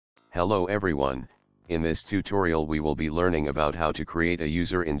Hello everyone, in this tutorial we will be learning about how to create a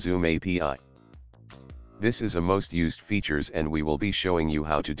user in Zoom API. This is a most used features and we will be showing you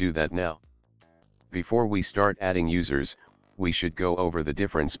how to do that now. Before we start adding users, we should go over the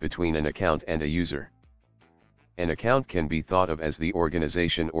difference between an account and a user. An account can be thought of as the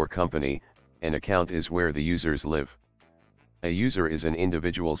organization or company, an account is where the users live. A user is an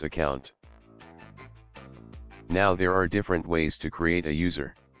individual's account. Now there are different ways to create a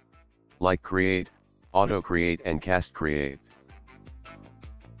user. Like create, auto create and cast create.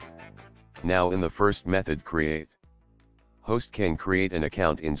 Now in the first method create. Host can create an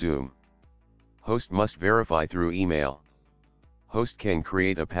account in Zoom. Host must verify through email. Host can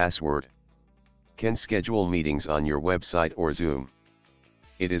create a password. Can schedule meetings on your website or Zoom.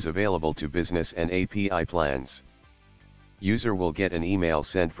 It is available to business and API plans. User will get an email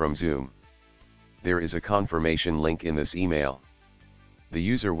sent from Zoom. There is a confirmation link in this email. The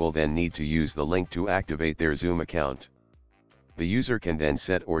user will then need to use the link to activate their Zoom account. The user can then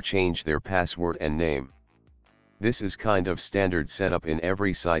set or change their password and name. This is kind of standard setup in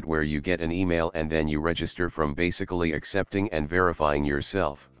every site where you get an email and then you register from basically accepting and verifying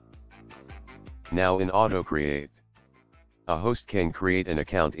yourself. Now in auto create. A host can create an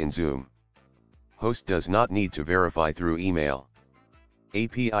account in Zoom. Host does not need to verify through email.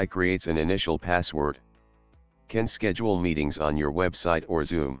 API creates an initial password. Can schedule meetings on your website or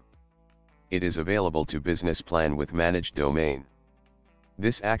Zoom. It is available to business plan with managed domain.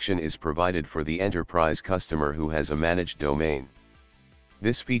 This action is provided for the enterprise customer who has a managed domain.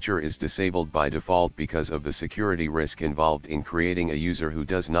 This feature is disabled by default because of the security risk involved in creating a user who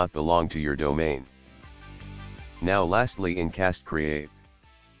does not belong to your domain. Now lastly in cast create.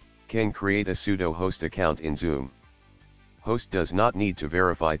 Can create a pseudo host account in Zoom. Host does not need to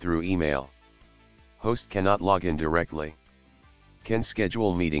verify through email. Host cannot log in directly. Can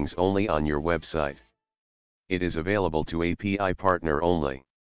schedule meetings only on your website. It is available to API partner only.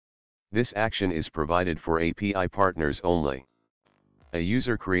 This action is provided for API partners only. A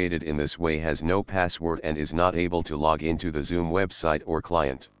user created in this way has no password and is not able to log into the Zoom website or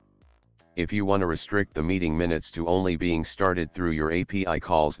client. If you want to restrict the meeting minutes to only being started through your API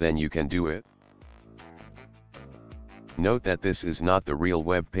calls, then you can do it. Note that this is not the real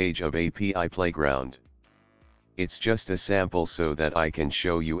web page of API Playground. It's just a sample so that I can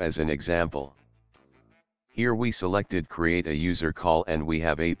show you as an example. Here we selected create a user call and we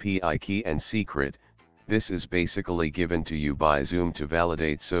have API key and secret. This is basically given to you by Zoom to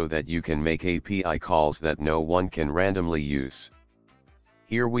validate so that you can make API calls that no one can randomly use.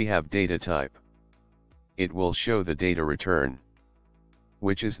 Here we have data type. It will show the data return,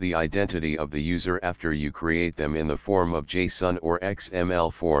 which is the identity of the user after you create them in the form of JSON or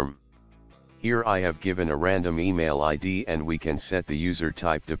XML form. Here I have given a random email ID and we can set the user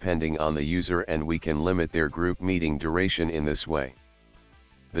type depending on the user and we can limit their group meeting duration in this way.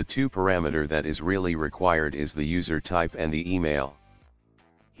 The two parameter that is really required is the user type and the email.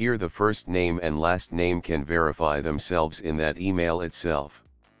 Here the first name and last name can verify themselves in that email itself.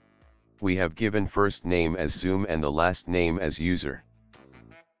 We have given first name as Zoom and the last name as user.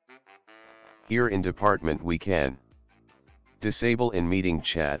 Here in department we can disable in meeting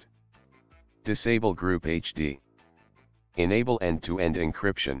chat, disable group HD, enable end-to-end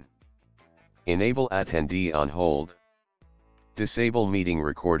encryption, enable attendee on hold, disable meeting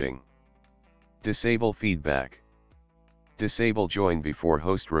recording, disable feedback, disable join before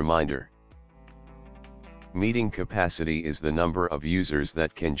host reminder. Meeting capacity is the number of users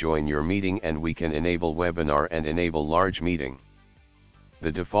that can join your meeting and we can enable webinar and enable large meeting.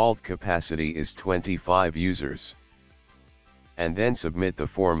 The default capacity is 25 users. And then submit the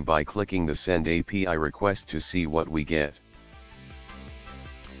form by clicking the send API request to see what we get.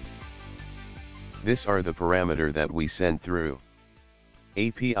 These are the parameter that we send through.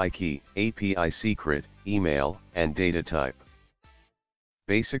 API key, API secret, email, and data type.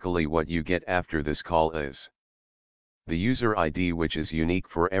 Basically what you get after this call is the user ID, which is unique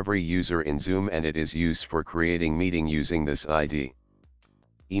for every user in Zoom and it is used for creating meeting using this ID.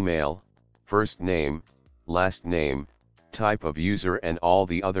 Email, first name, last name, type of user and all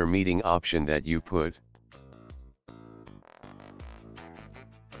the other meeting option that you put.